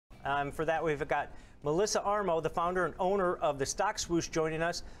For that, we've got Melissa Armo, the founder and owner of the Stock Swoosh, joining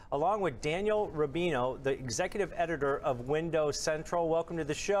us, along with Daniel Rubino, the executive editor of Windows Central. Welcome to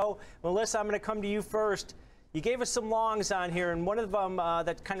the show. Melissa, I'm going to come to you first. You gave us some longs on here, and one of them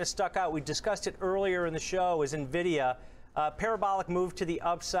that kind of stuck out, we discussed it earlier in the show, is Nvidia. Parabolic move to the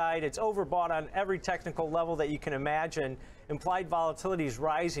upside. It's overbought on every technical level that you can imagine. Implied volatility is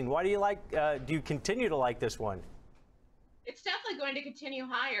rising. Why do you continue to like this one? It's definitely going to continue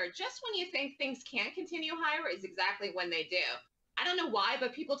higher. Just when you think things can't continue higher is exactly when they do. I don't know why,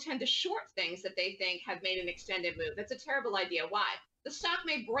 but people tend to short things that they think have made an extended move. That's a terrible idea. Why? The stock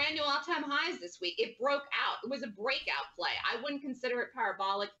made brand new all-time highs this week. It broke out. It was a breakout play. I wouldn't consider it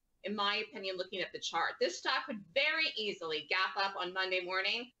parabolic, in my opinion, looking at the chart. This stock could very easily gap up on Monday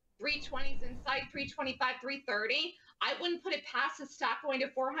morning. 320s in sight, 325, 330. I wouldn't put it past the stock going to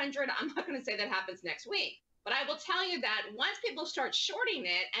 400. I'm not going to say that happens next week. But I will tell you that once people start shorting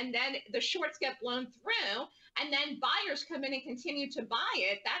it and then the shorts get blown through and then buyers come in and continue to buy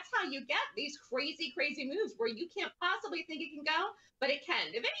it, that's how you get these crazy, crazy moves where you can't possibly think it can go, but it can.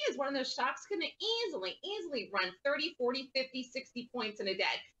 Nvidia is one of those stocks going to easily run 30, 40, 50, 60 points in a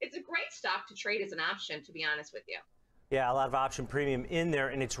day. It's a great stock to trade as an option, to be honest with you. Yeah, a lot of option premium in there,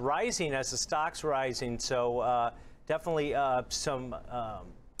 and it's rising as the stock's rising. So definitely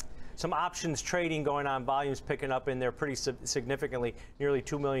some options trading going on, volumes picking up in there pretty significantly. Nearly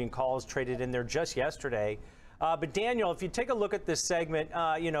 2 million calls traded in there just yesterday. But Daniel, if you take a look at this segment,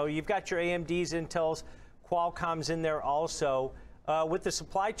 you know, you've got your AMDs, Intels, Qualcomm's in there also. With the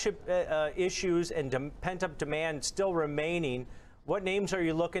supply chip issues and pent-up demand still remaining, what names are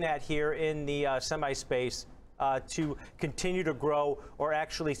you looking at here in the semi space to continue to grow or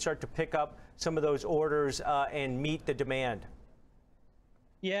actually start to pick up some of those orders and meet the demand?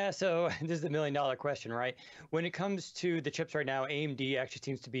 Yeah, so this is the million-dollar question, right? When it comes to the chips right now, AMD actually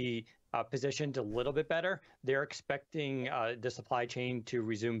seems to be positioned a little bit better. They're expecting the supply chain to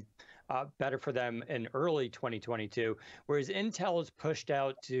resume better for them in early 2022, whereas Intel is pushed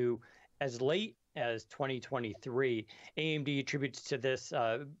out to as late as 2023. AMD attributes to this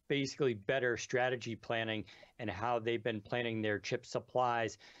basically better strategy planning and how they've been planning their chip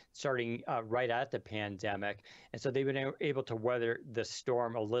supplies starting right at the pandemic. And so they've been able to weather the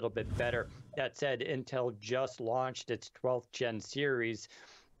storm a little bit better. That said, Intel just launched its 12th gen series,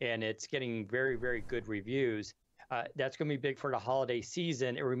 and it's getting very, very good reviews. That's going to be big for the holiday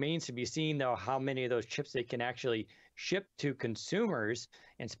season. It remains to be seen, though, how many of those chips they can actually ship to consumers,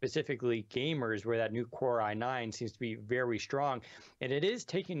 and specifically gamers, where that new Core i9 seems to be very strong. And it is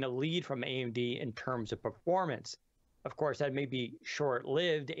taking the lead from AMD in terms of performance. Of course, that may be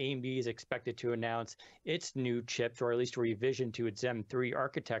short-lived. AMD is expected to announce its new chips, or at least a revision to its Zen 3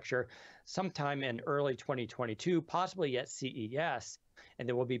 architecture, sometime in early 2022, possibly at CES. And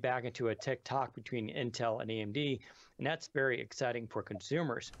then we'll be back into a tick-tock between Intel and AMD, and that's very exciting for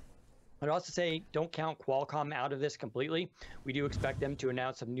consumers. I'd also say don't count Qualcomm out of this completely. We do expect them to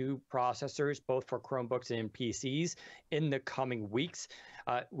announce some new processors, both for Chromebooks and PCs, in the coming weeks.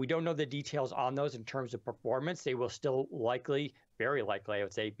 We don't know the details on those in terms of performance. They will still likely, very likely, I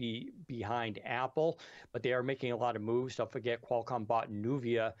would say, be behind Apple, but they are making a lot of moves. Don't forget, Qualcomm bought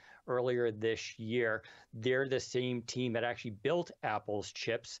Nvidia earlier this year. They're the same team that actually built Apple's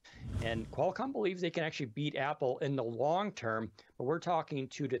chips, and Qualcomm believes they can actually beat Apple in the long term, but we're talking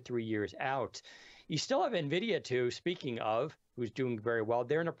 2 to 3 years out. You still have Nvidia too, speaking of, who's doing very well.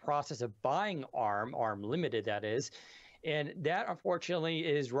 They're in the process of buying ARM Limited, that is. And that, unfortunately,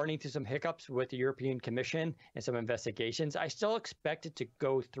 is running through some hiccups with the European Commission and some investigations. I still expect it to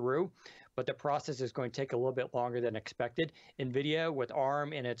go through, but the process is going to take a little bit longer than expected. NVIDIA with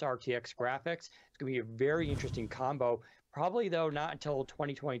ARM and its RTX graphics, it's going to be a very interesting combo. Probably, though, not until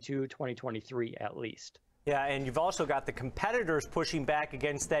 2022, 2023 at least. Yeah, and you've also got the competitors pushing back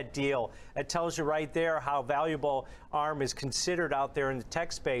against that deal. That tells you right there how valuable ARM is considered out there in the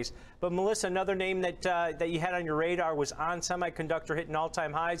tech space. But Melissa, another name that you had on your radar was ON Semiconductor, hitting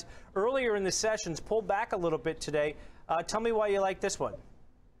all-time highs earlier in the sessions, pulled back a little bit today. Tell me why you like this one.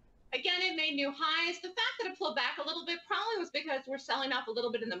 Again, it made new highs. The fact that it pulled back a little bit probably was because we're selling off a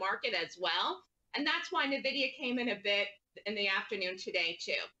little bit in the market as well. And that's why NVIDIA came in a bit in the afternoon today,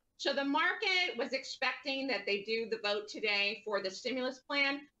 too. So the market was expecting that they do the vote today for the stimulus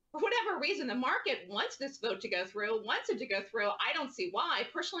plan. For whatever reason, the market wants this vote to go through, wants it to go through. I don't see why.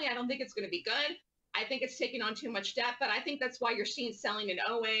 Personally, I don't think it's going to be good. I think it's taking on too much debt, but I think that's why you're seeing selling in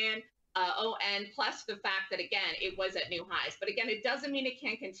ON, plus the fact that, again, it was at new highs. But again, it doesn't mean it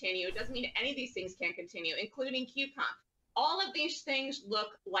can't continue. It doesn't mean any of these things can't continue, including QCOM. All of these things look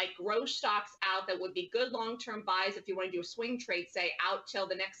like growth stocks out that would be good long-term buys if you want to do a swing trade, say, out till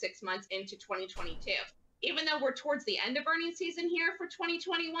the next 6 months into 2022. Even though we're towards the end of earnings season here for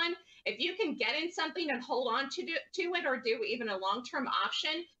 2021, if you can get in something and hold on to it or do even a long-term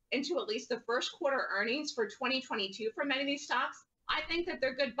option into at least the first quarter earnings for 2022 for many of these stocks, I think that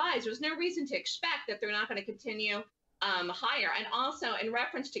they're good buys. There's no reason to expect that they're not going to continue higher. And also in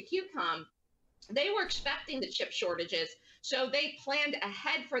reference to QCOM, they were expecting the chip shortages, so they planned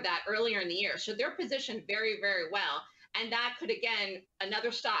ahead for that earlier in the year. So they're positioned very, very well. And that could, again,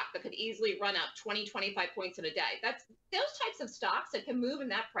 another stock that could easily run up 20, 25 points in a day. That's those types of stocks that can move in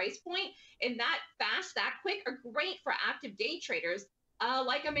that price point and that fast, that quick, are great for active day traders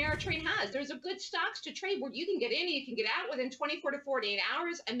like Ameritrade has. There's a good stocks to trade where you can get in and you can get out within 24 to 48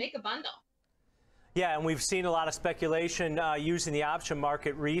 hours and make a bundle. Yeah, and we've seen a lot of speculation using the option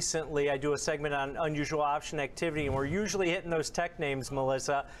market recently. I do a segment on unusual option activity, and we're usually hitting those tech names,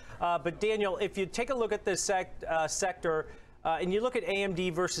 Melissa. But Daniel, if you take a look at this sector, and you look at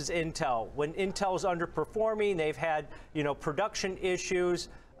AMD versus Intel, when Intel's underperforming, they've had production issues.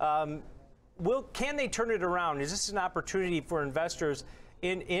 Can they turn it around? Is this an opportunity for investors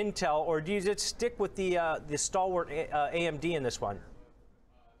in Intel, or do you just stick with the stalwart AMD in this one?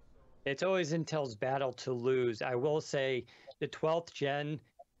 It's always Intel's battle to lose. I will say the 12th gen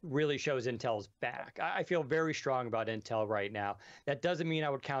really shows Intel's back. I feel very strong about Intel right now. That doesn't mean I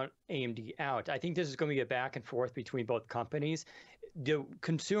would count AMD out. I think this is going to be a back and forth between both companies. The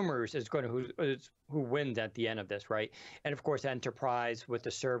consumers is going to who wins at the end of this, right? And of course, enterprise with the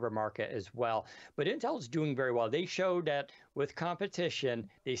server market as well. But Intel is doing very well. They showed that with competition,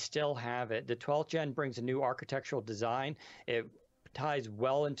 they still have it. The 12th gen brings a new architectural design. It ties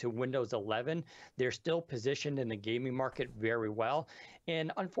well into Windows 11. They're still positioned in the gaming market very well.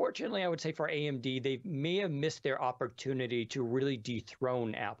 And unfortunately, I would say for AMD, they may have missed their opportunity to really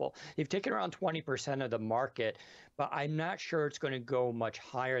dethrone Apple. They've taken around 20% of the market, but I'm not sure it's going to go much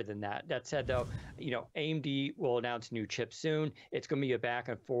higher than that. That said, though, AMD will announce new chips soon. It's going to be a back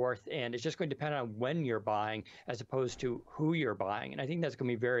and forth, and it's just going to depend on when you're buying as opposed to who you're buying. And I think that's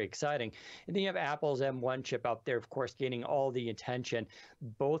going to be very exciting. And then you have Apple's M1 chip out there, of course, gaining all the attention.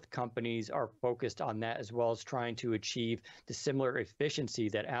 Both companies are focused on that, as well as trying to achieve the similar efficiency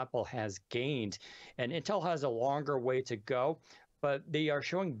that Apple has gained. And Intel has a longer way to go, but they are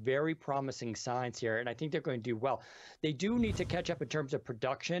showing very promising signs here, and I think they're going to do well. They do need to catch up in terms of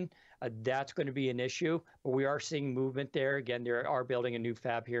production. That's going to be an issue, but we are seeing movement there. Again, they are building a new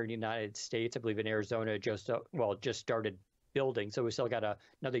fab here in the United States. I believe in Arizona, just started building, so we still got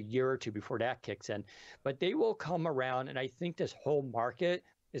another year or two before that kicks in. But they will come around, and I think this whole market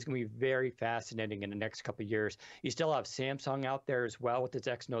is going to be very fascinating in the next couple of years. You still have Samsung out there as well with its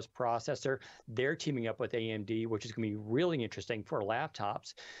Exynos processor. They're teaming up with AMD, which is going to be really interesting for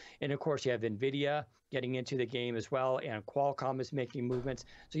laptops. And of course, you have Nvidia getting into the game as well, and Qualcomm is making movements.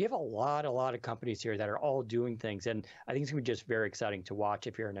 So you have a lot of companies here that are all doing things, and I think it's going to be just very exciting to watch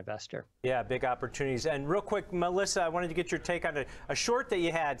if you're an investor. Yeah, big opportunities. And real quick, Melissa, I wanted to get your take on a short that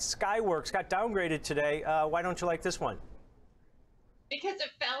you had. Skyworks got downgraded today. Why don't you like this one? Because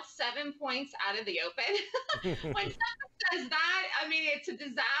it fell 7 points out of the open. When someone says that, I mean, it's a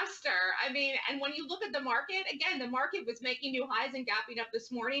disaster. I mean, and when you look at the market, again, the market was making new highs and gapping up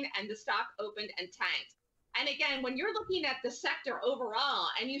this morning, and the stock opened and tanked. And again, when you're looking at the sector overall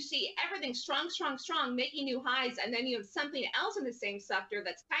and you see everything strong, making new highs, and then you have something else in the same sector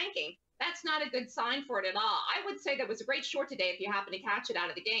that's tanking, that's not a good sign for it at all. I would say that was a great short today if you happen to catch it out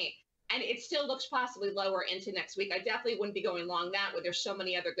of the game. And it still looks possibly lower into next week. I definitely wouldn't be going long that where there's so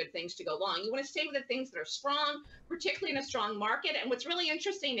many other good things to go long. You want to stay with the things that are strong, particularly in a strong market. And what's really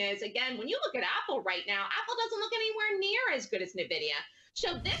interesting is, again, when you look at Apple right now, Apple doesn't look anywhere near as good as Nvidia.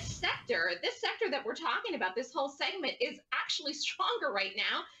 So this sector that we're talking about, this whole segment, is actually stronger right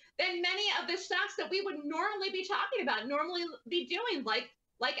now than many of the stocks that we would normally be talking about, normally be doing, like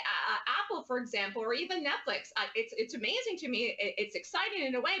Apple, for example, or even Netflix. It's amazing to me. It's exciting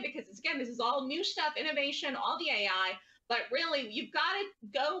in a way because, again, this is all new stuff, innovation, all the AI. But really, you've got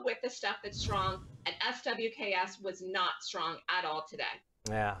to go with the stuff that's strong. And SWKS was not strong at all today.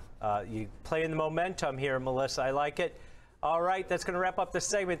 Yeah, you play in the momentum here, Melissa. I like it. All right, that's going to wrap up the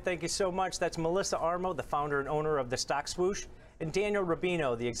segment. Thank you so much. That's Melissa Armo, the founder and owner of the stock Swoosh, and Daniel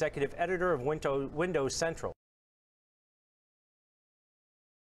Rubino, the executive editor of Windows Central.